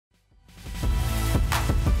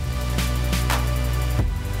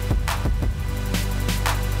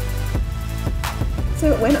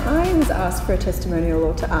So when I was asked for a testimonial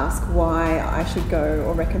or to ask why I should go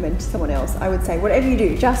or recommend to someone else, I would say, whatever you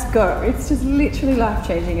do, just go. It's just literally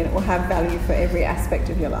life-changing and it will have value for every aspect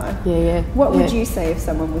of your life. What would you say if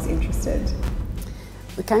someone was interested?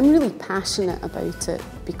 Look, I'm really passionate about it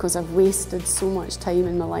because I've wasted so much time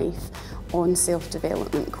in my life on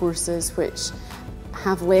self-development courses which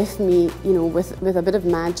have left me, with a bit of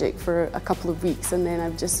magic for a couple of weeks, and then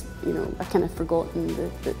I've just, I've kind of forgotten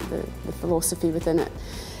the philosophy within it.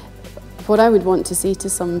 What I would want to say to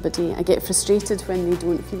somebody, I get frustrated when they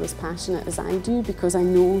don't feel as passionate as I do, because I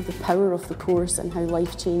know the power of the course and how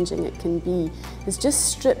life-changing it can be. It's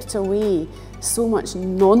just stripped away so much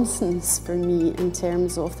nonsense for me in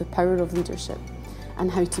terms of the power of leadership and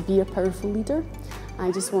how to be a powerful leader. I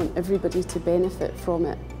just want everybody to benefit from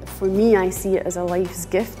it. For me, I see it as a life's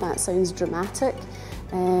gift. That sounds dramatic,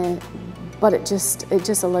 but it just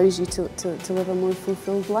allows you to live a more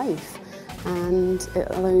fulfilled life. And it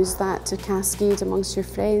allows that to cascade amongst your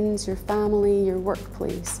friends, your family, your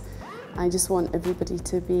workplace. I just want everybody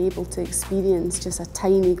to be able to experience just a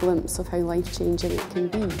tiny glimpse of how life-changing it can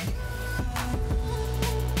be.